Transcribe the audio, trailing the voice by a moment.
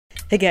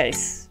Hey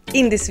guys,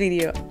 in this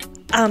video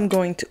I'm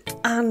going to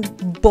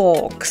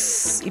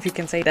unbox, if you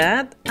can say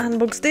that,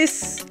 unbox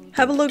this,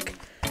 have a look,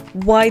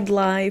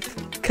 wildlife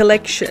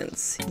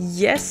collections.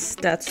 Yes,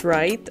 that's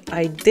right,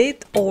 I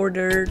did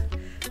order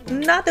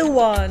another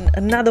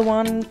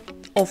one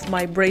of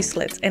my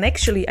bracelets, and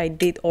actually I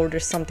did order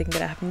something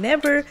that I have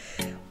never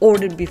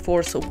ordered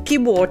before, so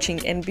keep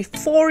watching. And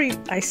before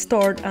I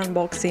start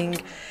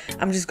unboxing,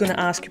 I'm just gonna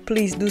ask you,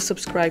 please do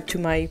subscribe to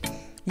my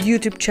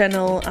YouTube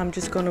channel. I'm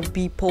just gonna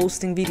be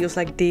posting videos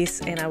like this,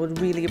 and I would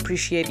really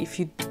appreciate if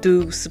you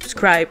do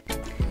subscribe.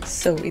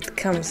 So it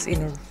comes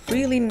in a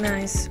really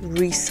nice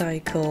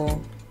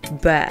recycle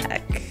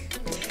bag.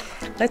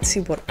 Let's see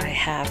what I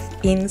have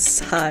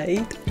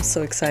inside. I'm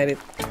so excited.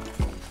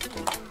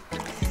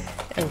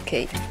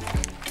 Okay,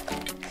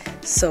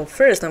 so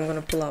first I'm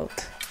gonna pull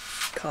out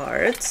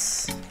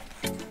cards.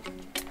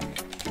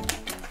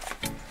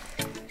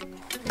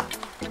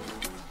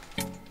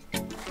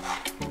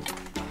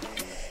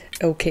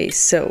 Okay,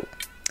 so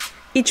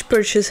each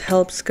purchase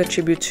helps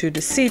contribute to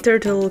the Sea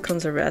Turtle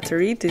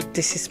Conservatory.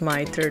 This is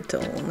my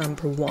turtle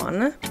number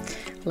 1.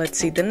 Let's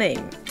see the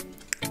name.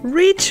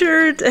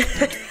 Richard!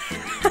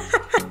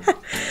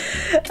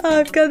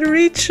 I've got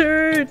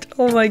Richard!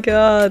 Oh my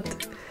god!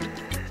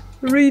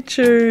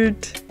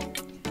 Richard!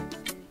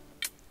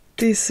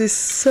 This is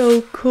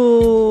so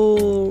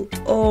cool!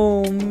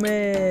 Oh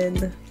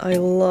man, I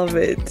love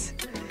it.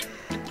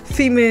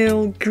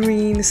 Female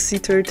green sea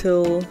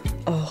turtle.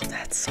 Oh,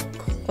 that's so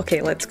cool.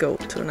 Okay, let's go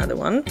to another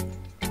one.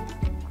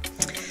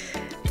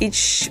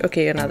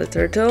 Okay, another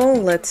turtle.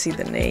 Let's see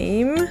the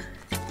name.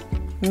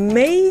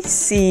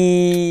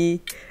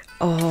 Macy.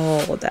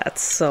 Oh,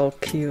 that's so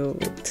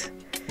cute.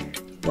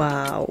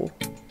 Wow.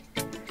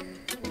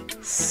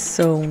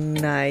 So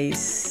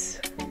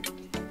nice.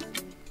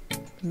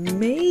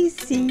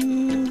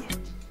 Macy.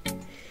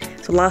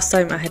 So last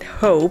time I had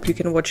Hope. You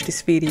can watch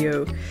this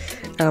video.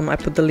 I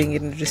put the link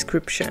in the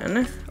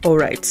description.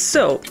 Alright,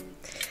 so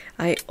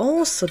I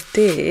also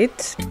did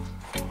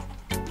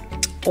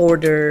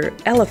order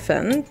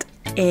elephant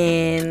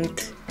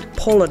and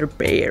polar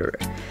bear.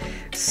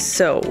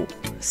 So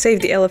save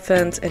the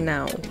elephant, and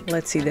now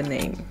let's see the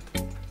name.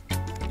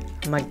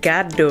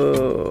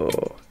 Magado.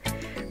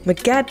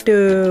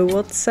 Magado,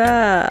 what's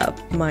up,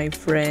 my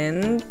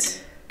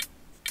friend?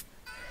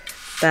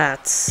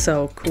 That's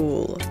so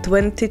cool.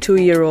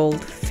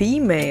 22-year-old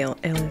female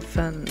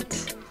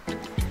elephant.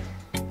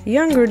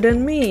 Younger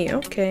than me,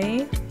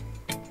 okay.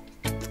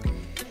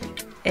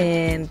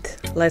 And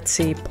let's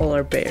see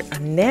polar bear. I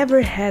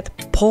never had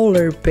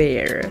polar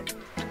bear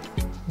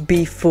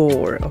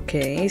before.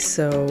 Okay,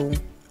 so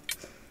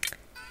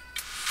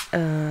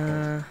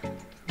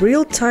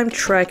real-time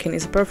tracking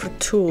is a powerful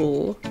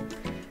tool.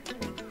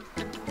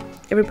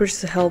 Every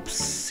person helps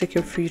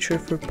secure future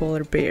for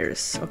polar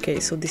bears.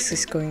 Okay, so this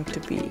is going to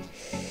be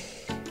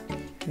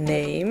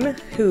name.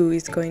 Who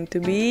is going to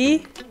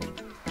be?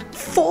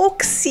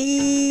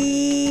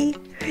 Foxy!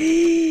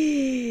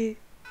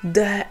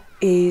 That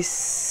is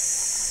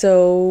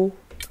so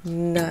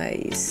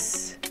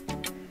nice.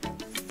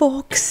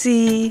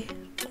 Foxy!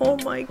 Oh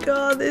my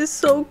god, it's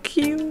so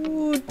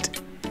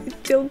cute!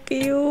 It's so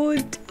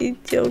cute!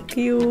 It's so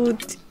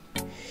cute!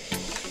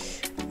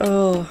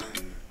 Oh.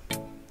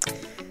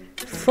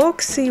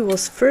 Foxy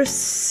was first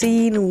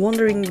seen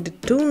wandering the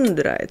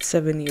tundra at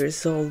 7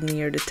 years old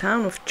near the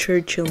town of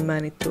Churchill,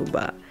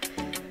 Manitoba.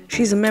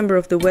 She's a member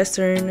of the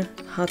Western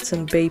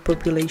Hudson Bay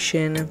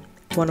population,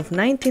 one of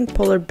 19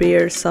 polar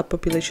bear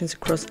subpopulations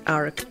across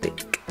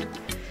Arctic.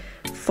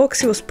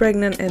 Foxy was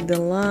pregnant at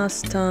the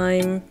last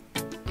time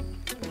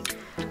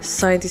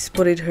scientists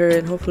spotted her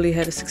and hopefully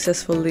had a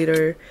successful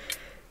litter.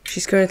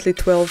 She's currently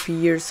 12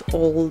 years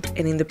old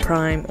and in the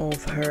prime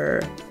of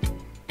her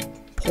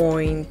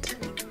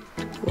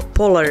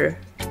polar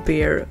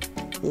bear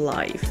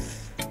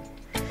life.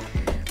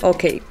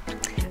 Okay,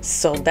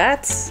 so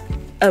that's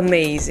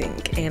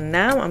amazing, and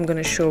now I'm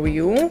gonna show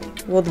you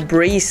what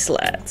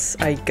bracelets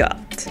I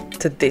got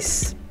to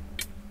this.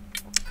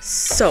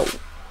 So,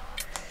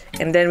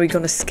 and then we're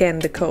gonna scan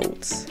the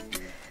codes.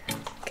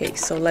 Okay,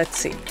 so let's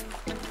see.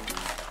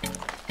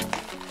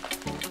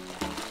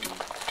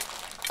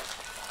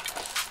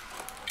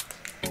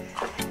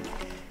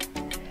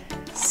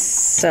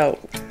 So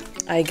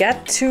I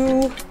got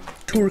 2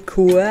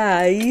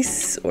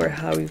 turquoise, or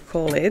how you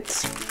call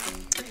it.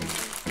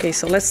 Okay,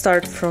 so let's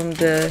start from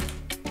the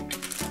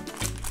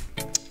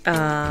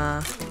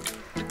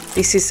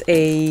this is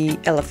a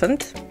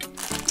elephant.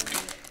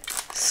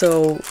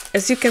 So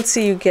as you can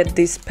see, you get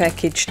this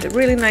packaged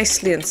really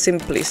nicely and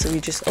simply. So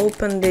you just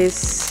open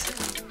this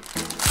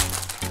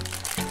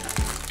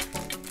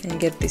and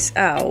get this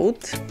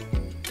out,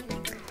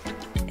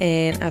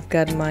 and I've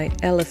got my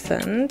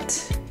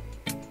elephant.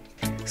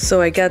 So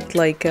I got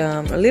like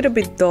a little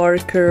bit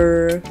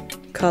darker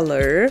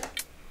color.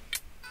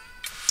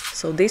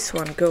 So this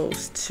one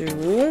goes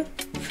to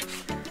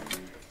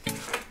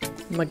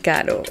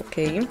Magado,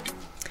 okay?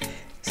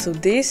 So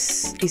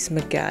this is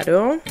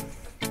Magado,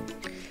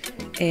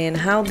 and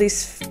how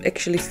this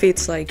actually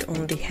fits like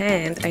on the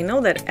hand. I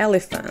know that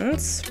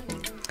elephants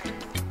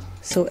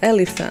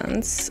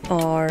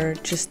are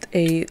just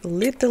a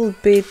little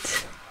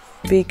bit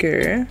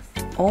bigger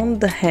on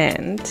the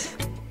hand.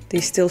 They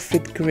still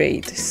fit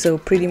great, so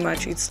pretty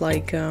much it's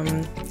like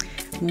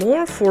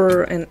more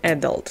for an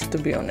adult, to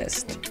be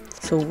honest.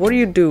 So what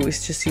you do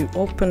is just you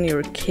open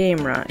your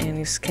camera and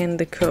you scan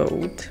the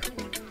code,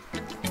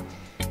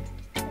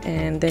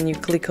 and then you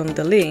click on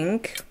the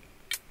link.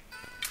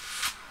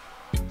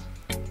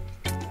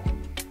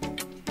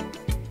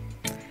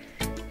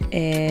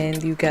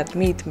 And you got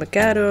Meet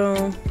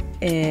Mercado,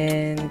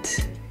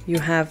 and you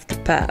have the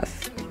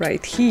path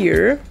right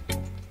here.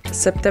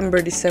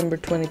 September, December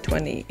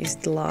 2020 is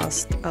the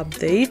last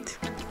update.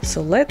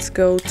 So let's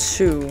go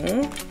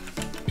to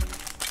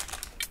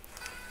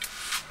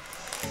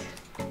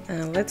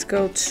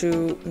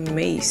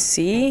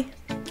Macy.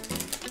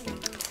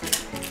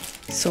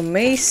 So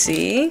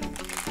Macy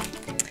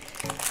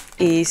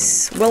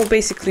is, well,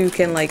 basically you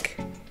can like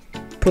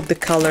put the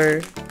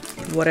color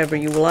whatever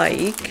you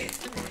like.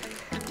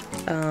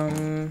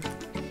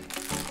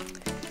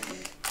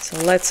 So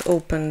let's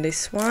open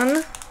this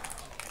one.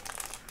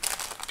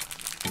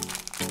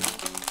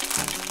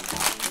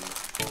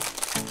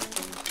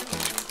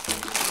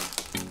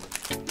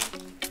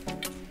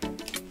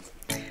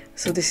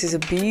 So this is a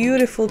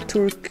beautiful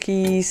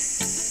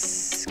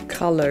turquoise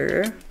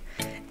color,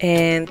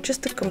 and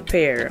just to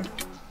compare,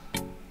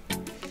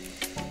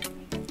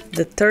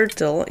 the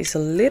turtle is a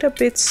little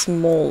bit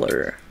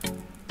smaller.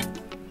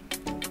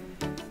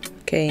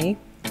 Okay,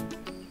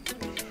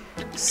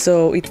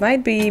 so it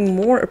might be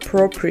more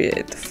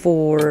appropriate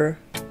for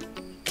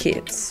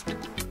kids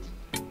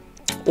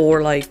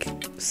or like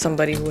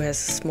somebody who has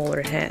a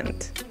smaller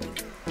hand.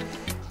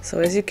 So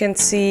as you can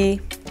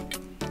see,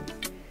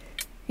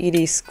 it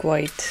is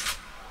quite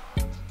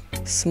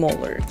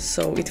smaller,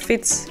 so it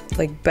fits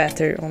like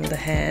better on the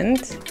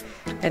hand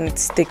and it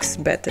sticks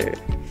better,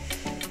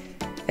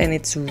 and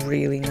it's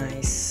really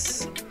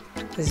nice,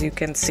 as you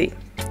can see.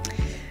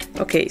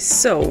 Okay,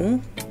 so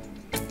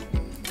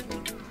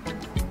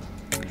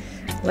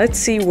let's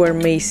see where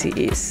Macy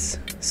is.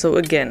 So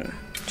again,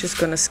 just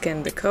gonna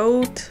scan the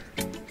code,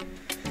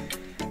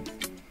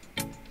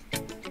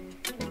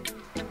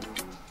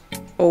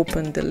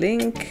 open the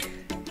link,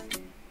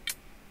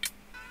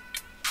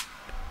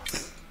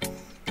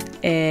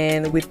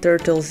 and with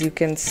turtles you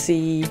can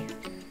see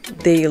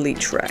daily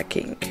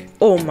tracking.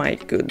 Oh my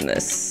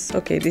goodness.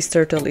 Okay, this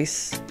turtle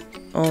is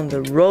on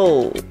the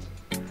roll.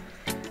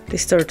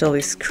 This turtle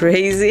is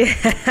crazy.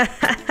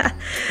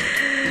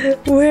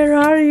 Where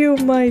are you,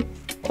 my...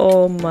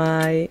 Oh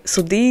my...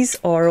 So these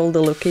are all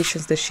the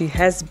locations that she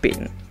has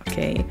been.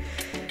 Okay.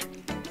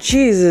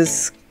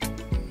 Jesus.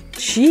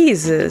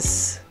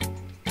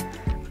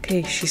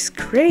 Okay, she's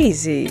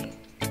crazy.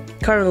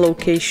 Current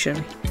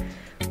location.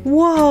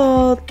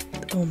 What?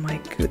 Oh my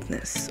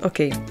goodness.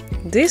 Okay,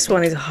 this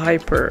one is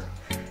hyper.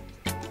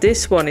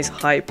 This one is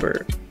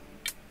hyper.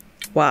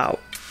 Wow.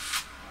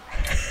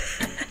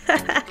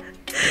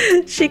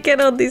 She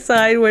cannot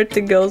decide where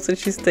to go, so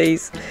she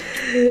stays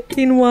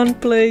in one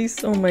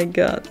place. Oh my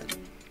god.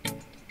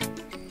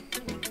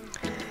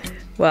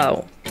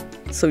 Wow.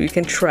 So you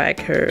can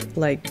track her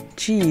like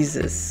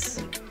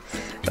Jesus.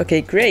 Okay,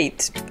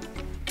 great.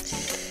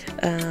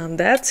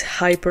 That's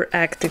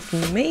hyperactive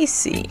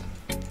Macy.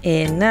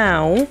 And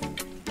now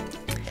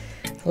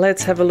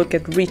let's have a look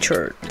at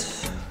Richard.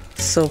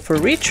 So for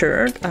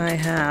Richard, I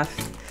have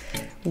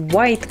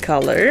white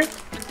color,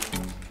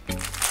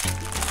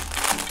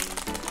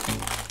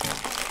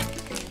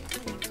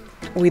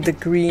 with the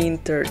green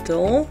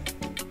turtle.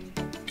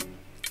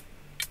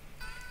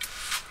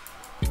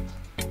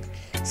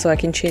 So I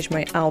can change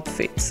my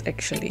outfits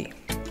actually.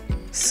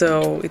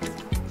 So it,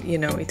 you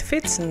know, it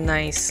fits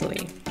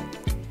nicely.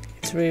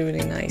 It's really,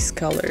 really nice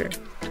color.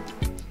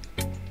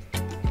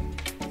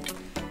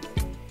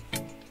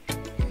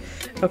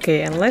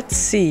 Okay, and let's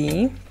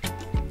see,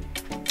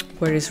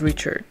 where is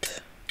Richard?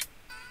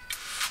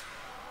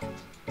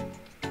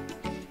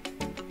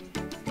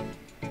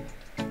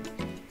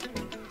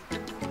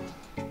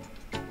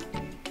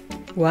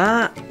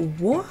 Wow,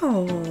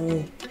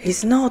 whoa,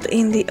 he's not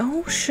in the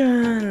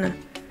ocean.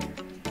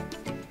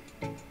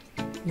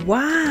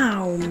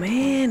 Wow,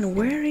 man,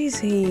 where is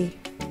he?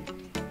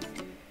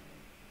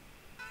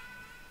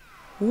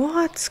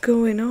 What's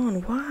going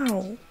on?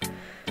 Wow.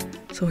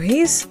 So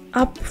he's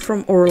up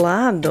from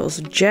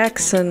Orlando's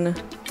Jacksonville,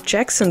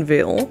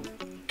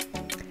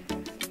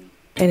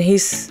 and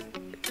he's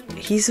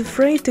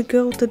afraid to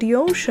go to the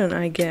ocean,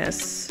 I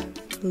guess.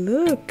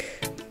 Look,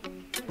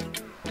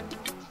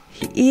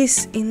 he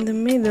is in the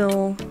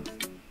middle,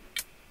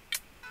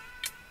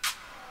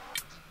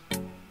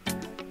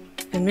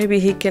 and maybe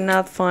he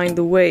cannot find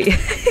the way.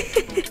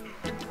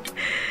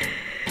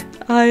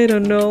 I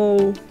don't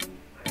know.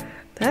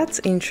 That's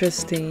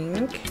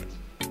interesting.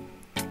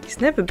 He's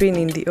never been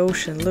in the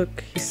ocean.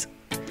 Look,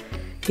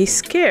 he's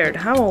scared.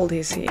 How old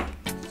is he?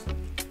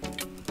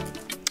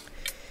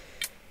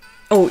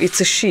 Oh, it's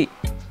a she.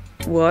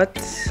 What?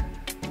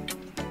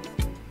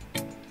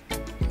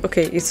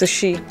 Okay, it's a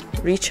she.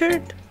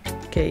 Richard?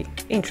 Okay,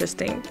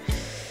 interesting.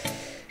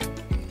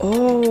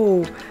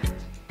 Oh,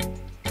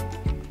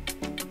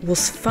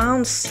 was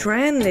found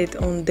stranded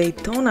on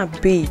Daytona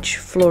Beach,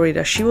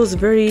 Florida. She was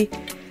very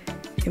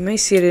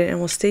emaciated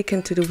and was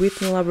taken to the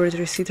Whitney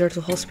Laboratory Sea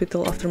Turtle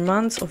Hospital. After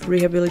months of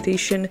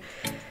rehabilitation,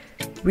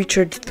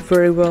 Richard did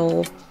very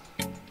well.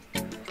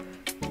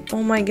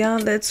 Oh my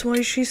god, that's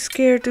why she's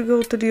scared to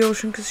go to the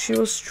ocean, because she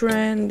was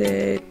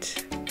stranded.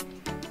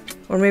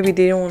 Or maybe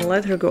they don't want to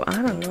let her go,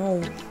 I don't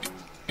know.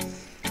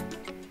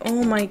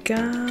 Oh my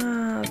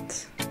god.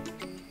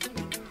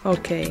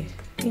 Okay,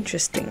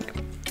 interesting.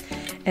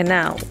 And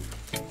now,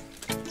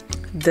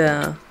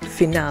 the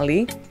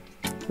finale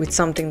with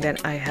something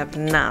that I have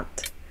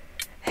not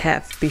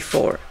had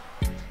before.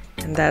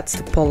 And that's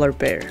the polar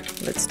bear.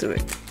 Let's do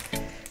it.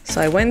 So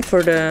I went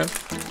for the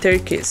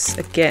turquoise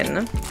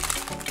again,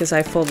 because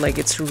I felt like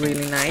it's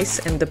really nice,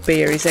 and the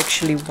bear is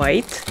actually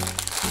white.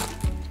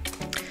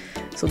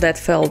 So that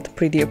felt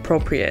pretty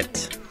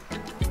appropriate.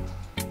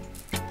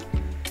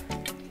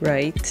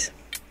 Right?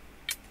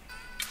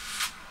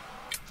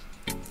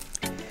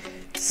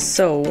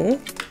 So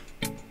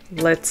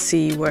let's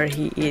see where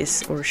he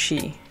is, or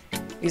she.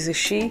 Is it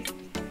she?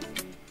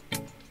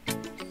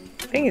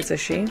 I think it's a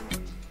she.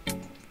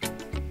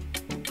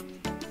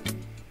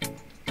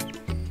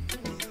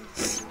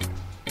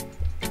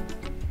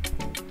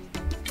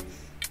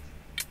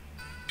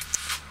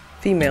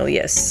 Female,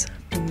 yes.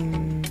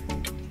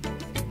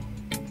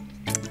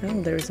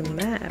 Oh, there's a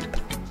map.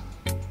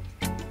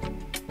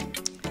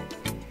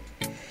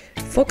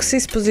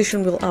 Foxy's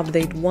position will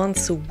update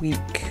once a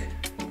week.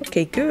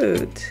 Okay,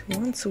 good.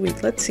 Once a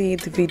week. Let's see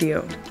the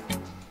video.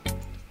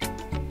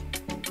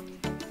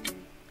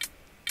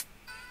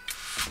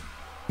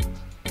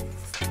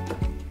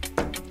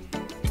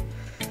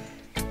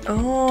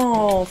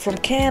 Oh, from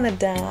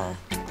Canada.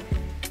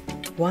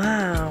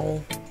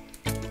 Wow.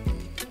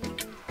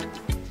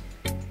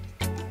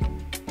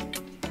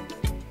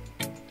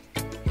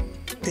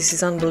 This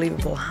is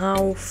unbelievable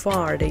how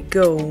far they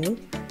go,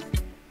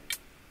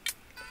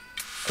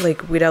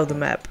 like without the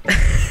map.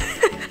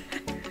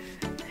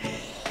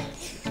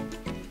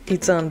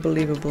 It's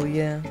unbelievable,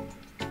 yeah.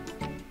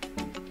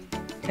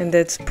 And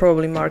that's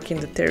probably marking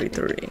the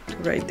territory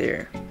right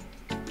there.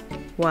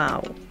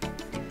 Wow.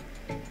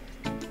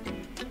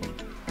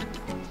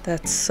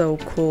 That's so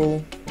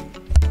cool.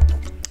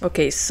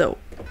 Okay, so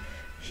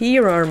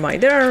here are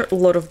there are a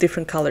lot of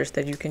different colors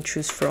that you can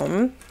choose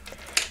from,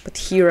 but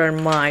here are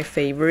my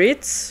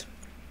favorites.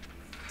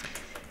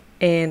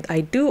 And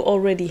I do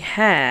already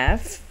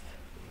have,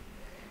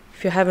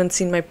 if you haven't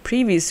seen my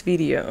previous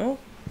video,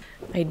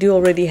 I do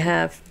already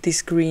have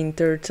this green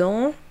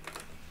turtle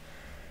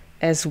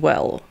as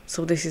well.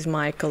 So this is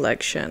my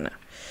collection.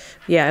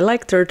 Yeah, I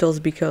like turtles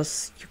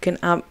because you can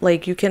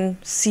you can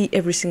see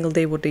every single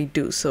day what they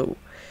do. So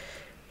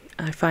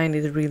I find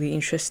it really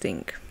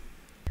interesting.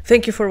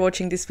 Thank you for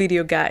watching this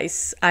video,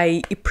 guys.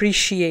 I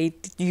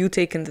appreciate you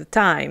taking the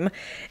time.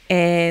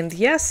 And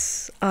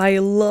yes, I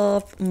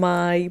love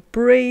my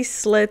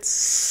bracelets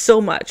so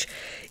much.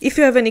 If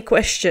you have any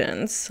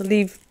questions,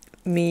 leave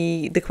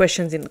me the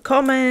questions in the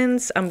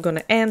comments. I'm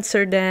gonna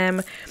answer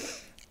them.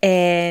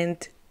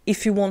 And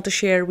if you want to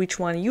share which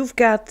one you've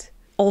got,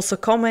 also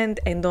comment,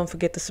 and don't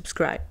forget to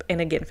subscribe.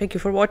 And again, thank you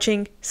for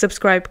watching.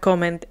 Subscribe,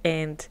 comment,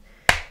 and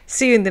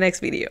see you in the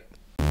next video.